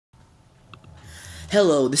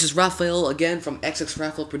Hello, this is Raphael again from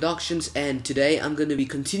Raphael Productions, and today I'm going to be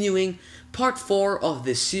continuing part 4 of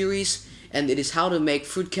this series, and it is how to make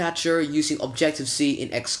fruit catcher using Objective-C in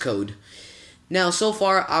Xcode. Now, so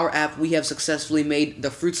far our app, we have successfully made the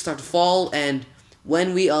fruits start to fall, and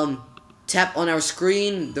when we tap on our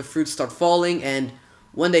screen, the fruits start falling, and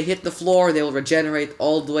when they hit the floor, they will regenerate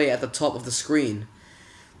all the way at the top of the screen.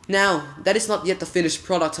 Now, that is not yet the finished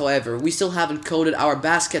product, however. We still haven't coded our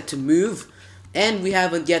basket to move, and we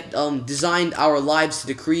haven't yet designed our lives to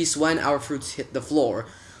decrease when our fruits hit the floor.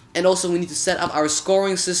 And also we need to set up our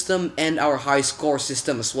scoring system and our high score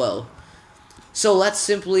system as well. So let's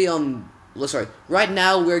simply, right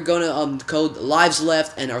now we're gonna code lives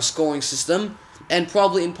left and our scoring system. And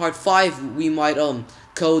probably in part 5 we might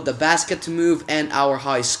code the basket to move and our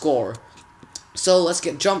high score. So let's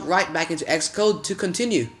jump right back into Xcode to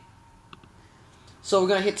continue. So we're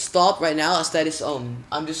gonna hit stop right now, as that is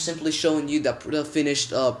I'm just simply showing you the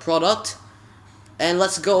finished product. And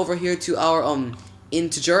let's go over here to our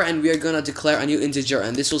integer, and we are gonna declare a new integer,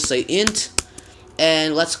 and this will say int,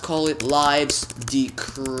 and let's call it lives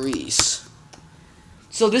decrease.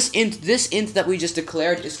 So this int that we just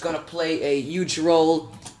declared is gonna play a huge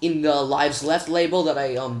role in the lives left label that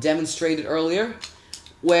I demonstrated earlier,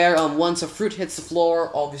 where once a fruit hits the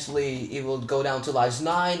floor, obviously it will go down to lives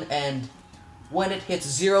 9, and when it hits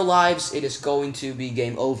 0 lives, it is going to be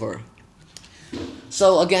game over.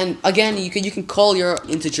 So again, you can call your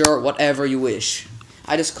integer whatever you wish.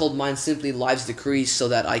 I just called mine simply lives decrease so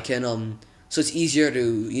that I can so it's easier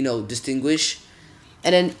to distinguish.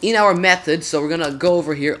 And then in our method, so we're gonna go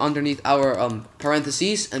over here underneath our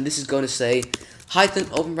parentheses, and this is going to say hyphen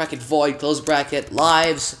open bracket void close bracket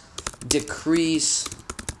lives decrease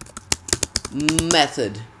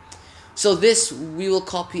method. So this we will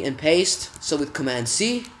copy and paste. So with Command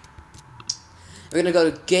C, we're gonna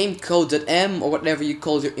go to gamecode.m or whatever you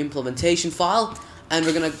call your implementation file, and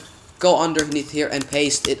we're gonna go underneath here and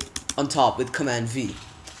paste it on top with Command V.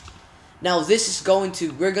 Now this is going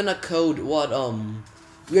to we're gonna code what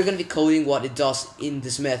we're gonna be coding what it does in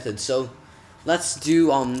this method. So let's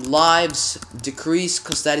do lives decrease,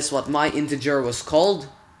 because that is what my integer was called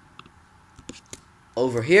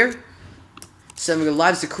over here. So we're going to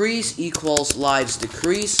lives decrease equals lives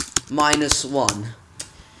decrease minus 1.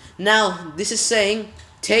 Now, this is saying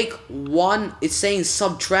take 1, it's saying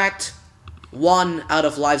subtract 1 out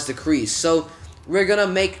of lives decrease. So we're going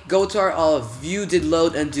to go to our view did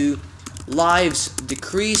load and do lives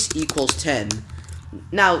decrease equals 10.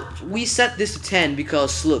 Now, we set this to 10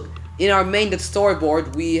 because, look, in our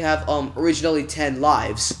main.storyboard, we have originally 10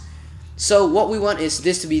 lives. So what we want is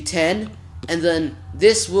this to be 10, and then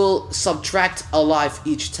this will subtract a life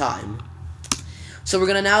each time. So we're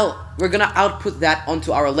gonna output that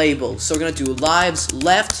onto our label. So we're gonna do lives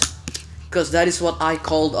left, because that is what I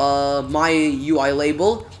called my UI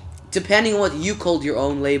label. Depending on what you called your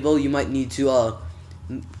own label, you might need to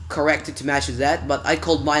correct it to match with that. But I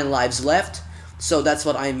called mine lives left, so that's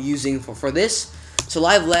what I'm using for this. So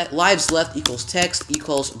lives left equals text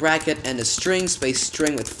equals bracket and a string space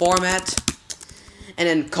string with format, and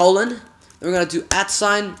then colon. We're gonna do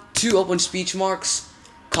 @ 2 open speech marks,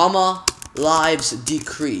 comma, lives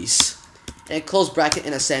decrease, and close bracket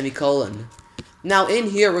and a semicolon. Now in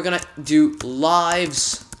here we're gonna do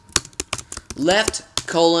lives left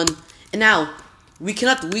colon, and now we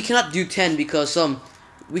cannot do 10 because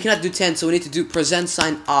we cannot do 10, so we need to do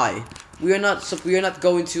 %i. We're not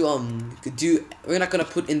going to we're not gonna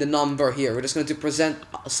put in the number here. We're just gonna do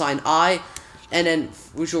 %i, and then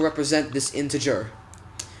which will represent this integer.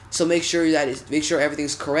 So make sure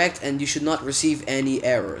everything's correct, and you should not receive any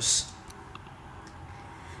errors.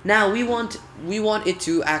 Now we want it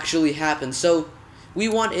to actually happen. So we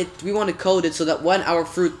want to code it so that when our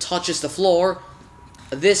fruit touches the floor,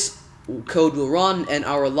 this code will run and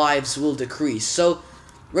our lives will decrease. So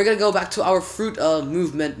we're gonna go back to our fruit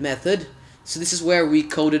movement method. So this is where we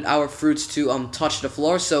coded our fruits to touch the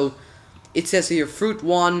floor. So it says here fruit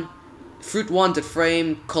 1 to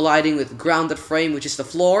frame colliding with grounded frame, which is the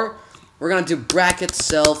floor. We're gonna do bracket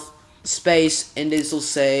self space, and this will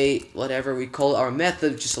say whatever we call our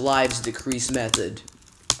method, which is lives decrease method.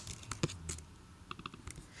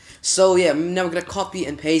 So yeah, now we're gonna copy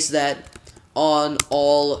and paste that on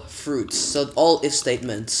all fruits, so all if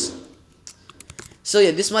statements. So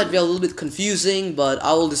yeah, this might be a little bit confusing, but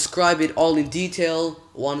I will describe it all in detail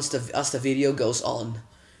as the video goes on.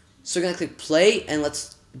 So we're gonna click play, and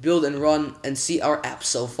let's build and run and see our app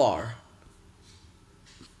so far.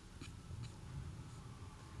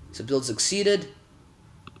 So build succeeded.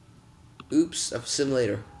 Oops, a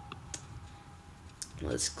simulator.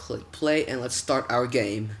 Let's click play and let's start our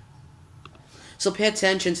game. So pay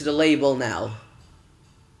attention to the label now.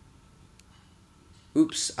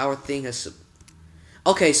 Oops, our thing has...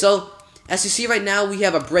 Okay, so as you see right now, we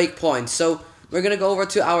have a breakpoint. So we're gonna go over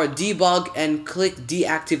to our debug and click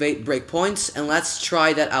deactivate breakpoints, and let's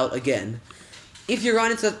try that out again. If you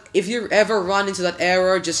ever run into that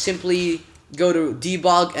error, just simply go to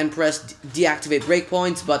debug and press deactivate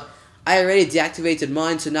breakpoints. But I already deactivated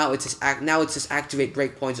mine, so now it says activate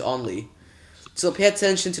breakpoints only. So pay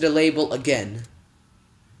attention to the label again.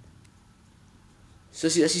 So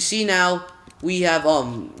as you see now, we have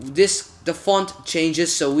the font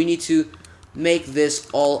changes, so we need to make this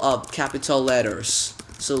all up capital letters.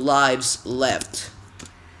 So lives left.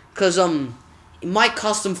 Cause in my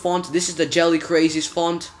custom font, this is the Jelly Crazies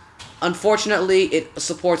font. Unfortunately, it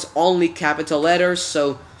supports only capital letters,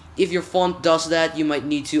 so if your font does that, you might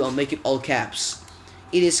need to make it all caps.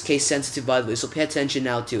 It is case sensitive, by the way, so pay attention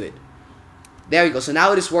now to it. There we go. So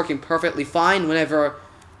now it is working perfectly fine.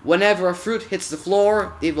 Whenever a fruit hits the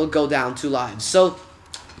floor, it will go down 2 lives. So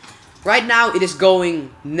right now it is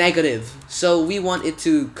going negative. So we want it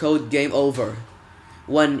to code game over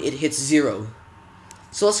when it hits 0.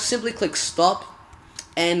 So let's simply click stop,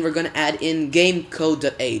 and we're gonna add in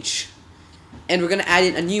gamecode.h, and we're gonna add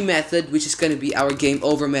in a new method, which is gonna be our game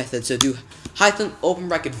over method. So do hyphen open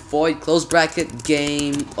bracket void close bracket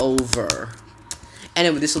game over, and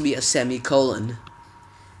then this will be a semicolon.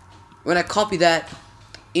 We're gonna copy that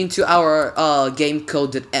into our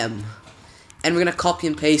gamecode.m, and we're gonna copy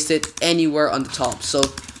and paste it anywhere on the top. So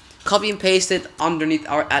copy and paste it underneath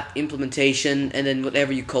our implementation, and then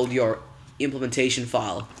whatever you call your implementation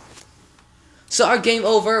file. So our game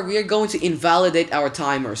over, we are going to invalidate our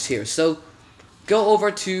timers here. So go over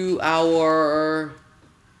to our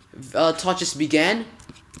touches began,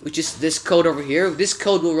 which is this code over here. This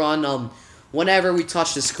code will run whenever we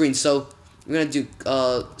touch the screen. So we're gonna do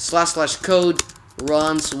 / code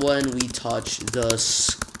runs when we touch the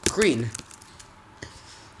screen.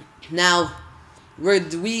 Now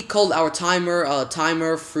we called our timer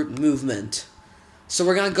timer fruit movement. So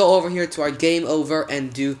we're gonna go over here to our game over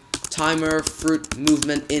and do timer fruit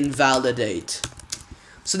movement invalidate.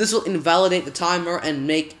 So this will invalidate the timer and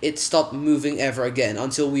make it stop moving ever again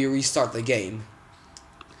until we restart the game.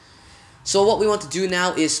 So what we want to do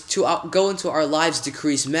now is to go into our lives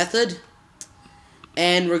decrease method,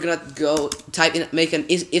 and we're gonna go make an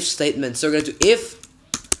if statement. So we're gonna do if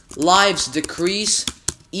lives decrease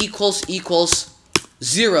equals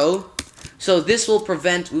 0. So this will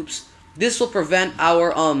prevent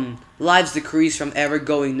our lives decrease from ever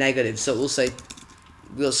going negative. So we'll say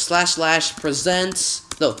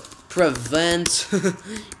prevent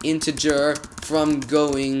integer from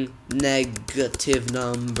going negative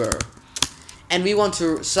number, and we want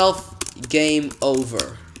to self game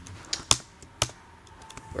over.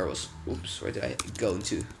 Where did I go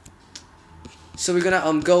into? So we're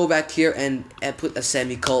gonna go back here and put a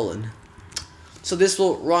semicolon. So this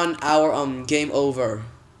will run our game over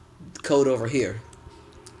code over here.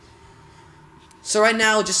 So right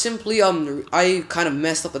now, just simply I kind of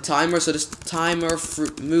messed up the timer. So this timer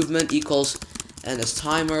fruit movement equals, and this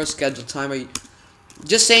timer schedule timer.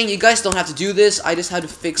 Just saying, you guys don't have to do this. I just had to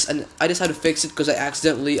fix it because I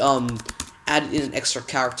accidentally added in an extra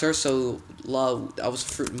character. So that was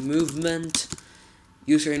fruit movement.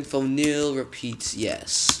 User info nil repeats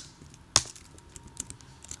yes.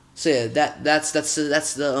 So yeah, that's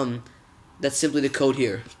simply the code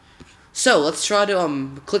here. So let's try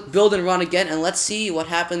to click build and run again, and let's see what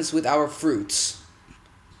happens with our fruits.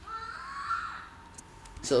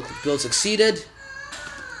 So click build succeeded,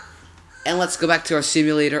 and let's go back to our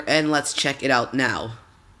simulator and let's check it out now.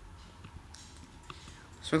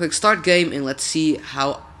 So click start game, and let's see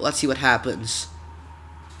what happens.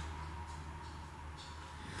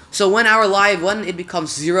 So when it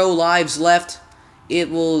becomes 0 lives left, it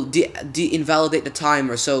will invalidate the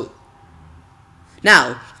timer. So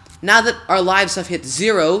now that our lives have hit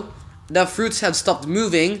 0, the fruits have stopped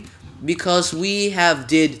moving because we have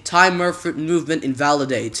did timer fruit movement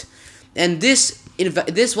invalidate. And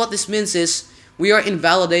what this means is we are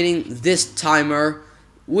invalidating this timer,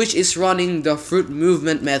 which is running the fruit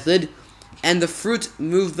movement method, and the fruit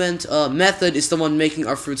movement method is the one making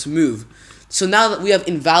our fruits move. So now that we have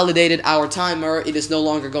invalidated our timer, it is no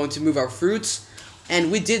longer going to move our fruits,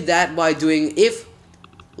 and we did that by doing if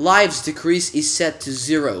lives decrease is set to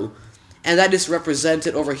 0, and that is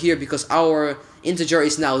represented over here because our integer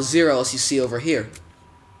is now 0, as you see over here.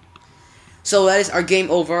 So that is our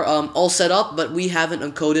game over, all set up, but we haven't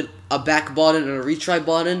encoded a back button and a retry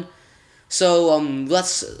button. So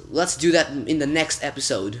let's do that in the next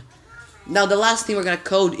episode. Now the last thing we're gonna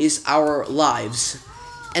code is our lives.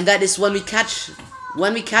 and that is when we catch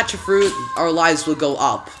a fruit, our lives will go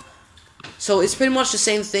up. So it's pretty much the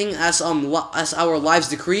same thing as our lives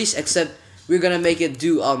decrease, except we're gonna make it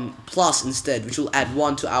do plus instead, which will add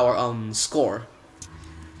 1 to our score.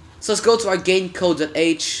 So let's go to our gain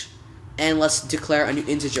code.h and let's declare a new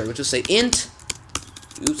integer, which will say int.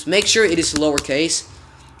 Oops, make sure it is lowercase.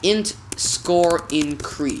 Int score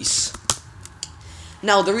increase.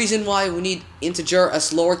 Now the reason why we need integer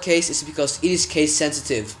as lowercase is because it is case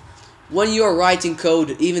sensitive. When you are writing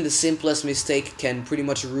code, even the simplest mistake can pretty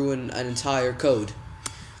much ruin an entire code.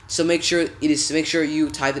 So make sure you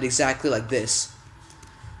type it exactly like this.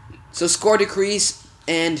 So score decrease,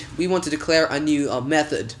 and we want to declare a new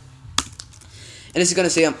method. And it's gonna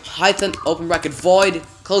say Python open bracket void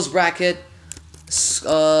close bracket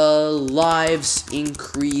lives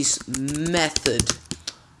increase method.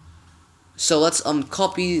 So let's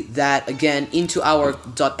copy that again into our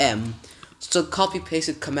 .m. So copy paste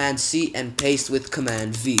with Command C and paste with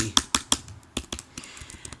Command V.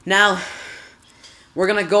 Now we're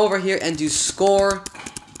gonna go over here and do score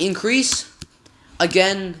increase.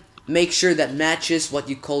 Again, make sure that matches what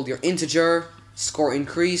you called your integer. Score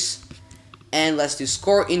increase, and let's do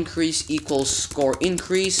score increase equals score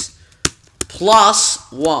increase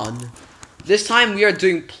plus 1. This time we are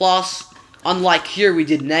doing plus. Unlike here, we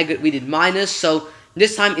did minus. So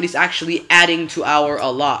this time it is actually adding to our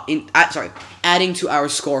adding to our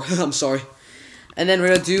score. I'm sorry. And then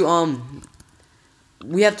we're gonna do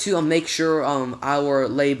we have to make sure our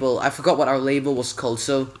label. I forgot what our label was called.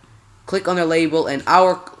 So click on the label, and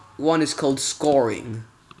our one is called scoring,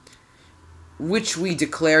 which we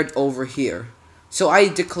declared over here. So I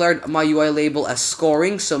declared my UI label as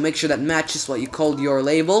scoring. So make sure that matches what you called your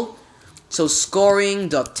label. So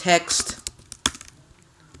scoring.text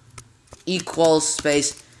equals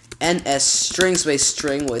space ns string space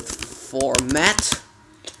string with format.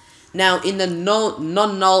 Now in the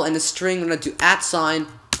non-null and the string, we're gonna do @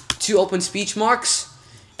 2 open speech marks,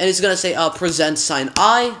 and it's gonna say present sign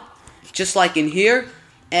I, just like in here,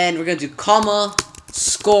 and we're gonna do comma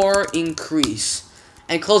score increase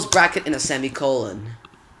and close bracket in a semicolon.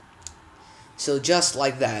 So just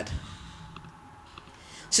like that.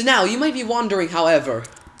 So now you might be wondering, however,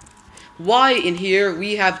 why in here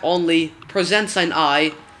we have only present sign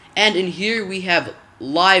I, and in here we have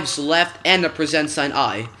lives left and a present sign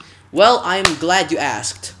I. Well, I'm glad you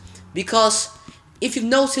asked, because if you've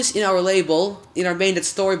noticed in our label, in our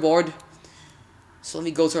main.storyboard, so let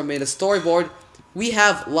me go to our main.storyboard, we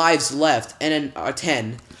have lives left and then our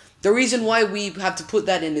 10. The reason why we have to put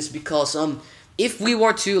that in is because if we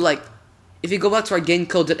were to if you go back to our gain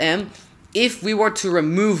code.m, if we were to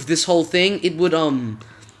remove this whole thing, it would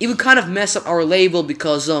kind of mess up our label,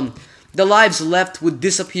 because the lives left would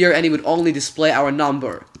disappear and it would only display our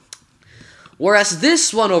number. Whereas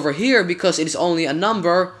this one over here, because it is only a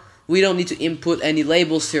number, we don't need to input any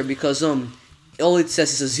labels here, because all it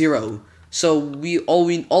says is a 0. So all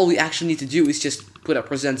we actually need to do is just put a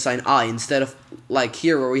present sign I instead of like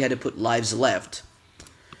here where we had to put lives left.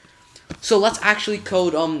 So let's actually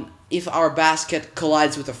code if our basket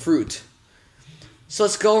collides with a fruit. So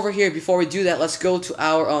let's go over here. Before we do that, let's go to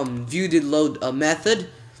our view.load method,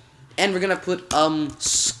 and we're gonna put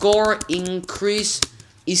score increase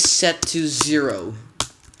is set to 0,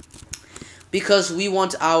 because we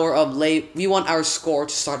want our score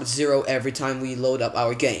to start at 0 every time we load up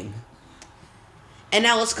our game. And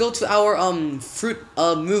now let's go to our fruit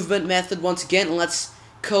movement method once again, and let's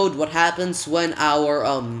code what happens when our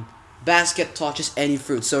basket touches any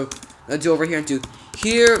fruit. So I'm gonna do over here and do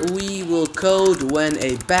here we will code when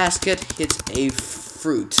a basket hits a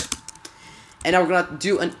fruit. And now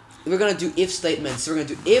we're gonna do if statements. So we're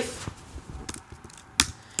gonna do if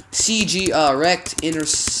cg rect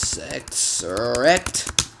intersects rect,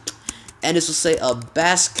 and this will say a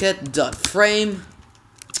basket dot frame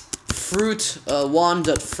fruit 1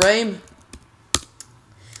 dot frame.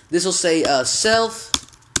 This will say self,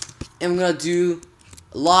 and we're gonna do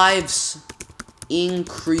lives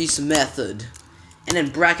increase method, and then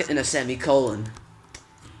bracket in a semicolon.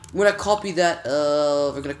 We're gonna copy that.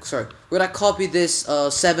 We're gonna copy this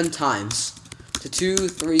 7 times to 2,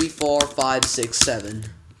 3, 4, 5, 6, 7,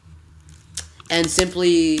 and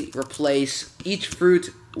simply replace each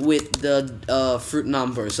fruit with the fruit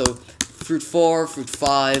number. So fruit 4, fruit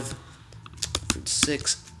 5, fruit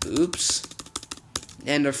 6. Oops,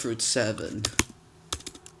 and a fruit 7.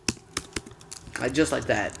 Just like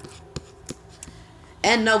that.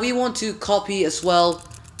 And now we want to copy as well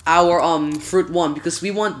our fruit 1, because we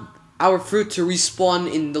want our fruit to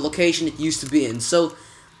respawn in the location it used to be in. So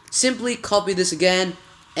simply copy this again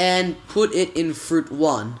and put it in fruit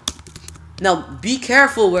 1. Now be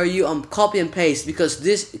careful where you copy and paste, because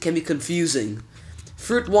this can be confusing.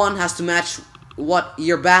 Fruit 1 has to match what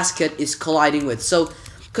your basket is colliding with. So,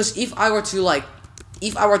 because if I were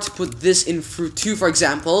to put this in fruit 2, for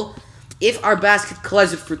example, if our basket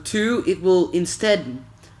collides with fruit 2, it will instead,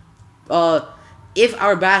 if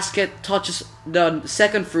our basket touches the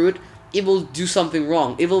second fruit, it will do something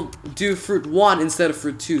wrong. It will do fruit 1 instead of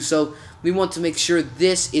fruit 2. So we want to make sure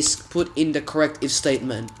this is put in the correct if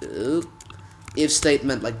statement. If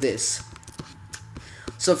statement like this.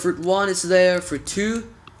 So fruit 1 is there, fruit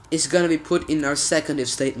 2 is gonna be put in our second if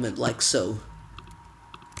statement, like so.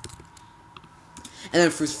 And then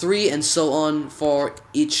fruit 3 and so on for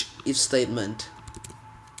each if statement.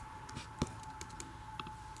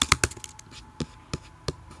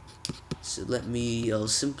 So let me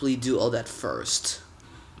simply do all that first.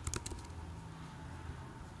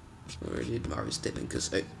 Where did my if statement? Because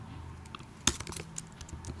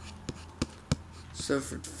so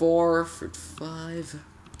fruit 4, fruit 5,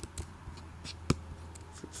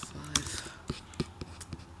 fruit 5,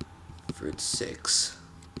 fruit 6.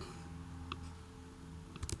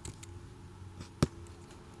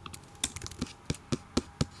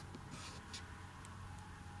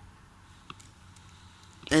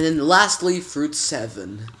 And then lastly, fruit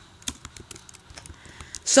 7.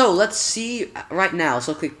 So let's see right now.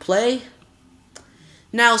 So click play.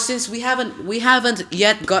 Now, since we haven't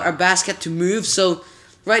yet got our basket to move, so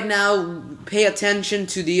right now pay attention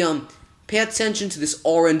to the this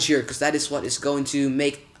orange here, because that is what is going to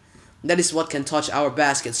make, that is what can touch our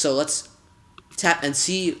basket. So let's tap and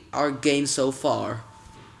see our game so far.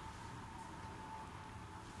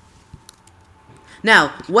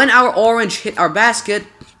 Now, when our orange hit our basket,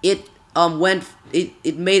 it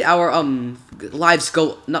made our lives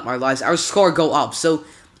go, not our lives, our score go up. So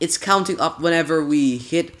it's counting up whenever we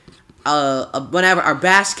hit, whenever our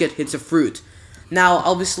basket hits a fruit. Now,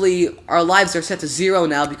 obviously, our lives are set to 0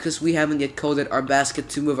 now because we haven't yet coded our basket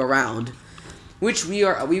to move around, which we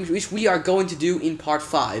are going to do in part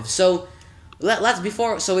 5. So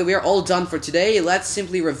so we are all done for today. Let's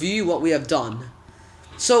simply review what we have done.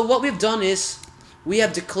 So what we've done is we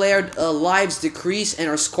have declared lives decrease and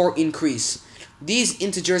our score increase. These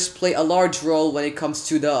integers play a large role when it comes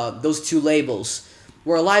to those two labels,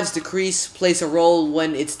 where lives decrease plays a role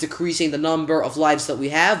when it's decreasing the number of lives that we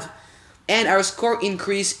have, and our score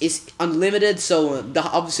increase is unlimited. So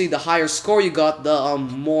obviously the higher score you got, the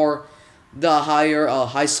higher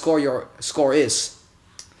high score your score is.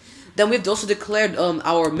 Then we've also declared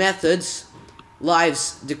our methods,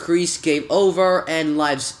 lives decrease, game over, and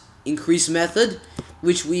lives increase method,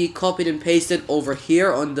 which we copied and pasted over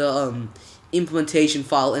here on the implementation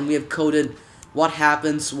file, and we have coded what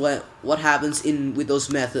happens with those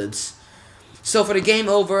methods. So for the game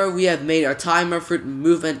over, we have made our timer fruit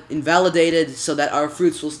movement invalidated so that our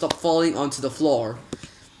fruits will stop falling onto the floor.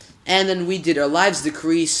 And then we did our lives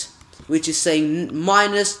decrease, which is saying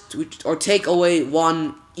minus or take away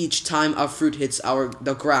 1 each time our fruit hits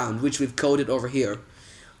the ground, which we've coded over here.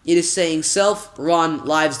 It is saying self-run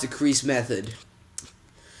lives decrease method.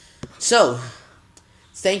 So,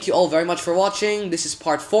 thank you all very much for watching. This is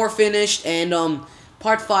part 4 finished, and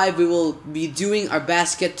part 5 we will be doing our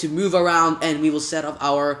basket to move around, and we will set up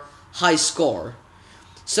our high score.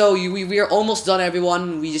 So we are almost done,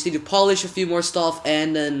 everyone. We just need to polish a few more stuff,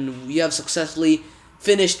 and then we have successfully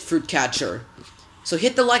finished Fruit Catcher. So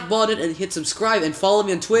hit the like button and hit subscribe, and follow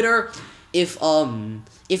me on Twitter if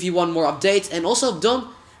you want more updates. And also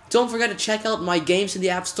don't forget to check out my games in the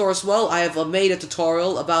App Store as well. I have made a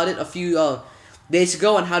tutorial about it a few days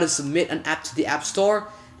ago on how to submit an app to the App Store,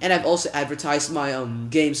 and I've also advertised my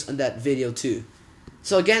games on that video too.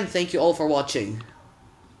 So again, thank you all for watching.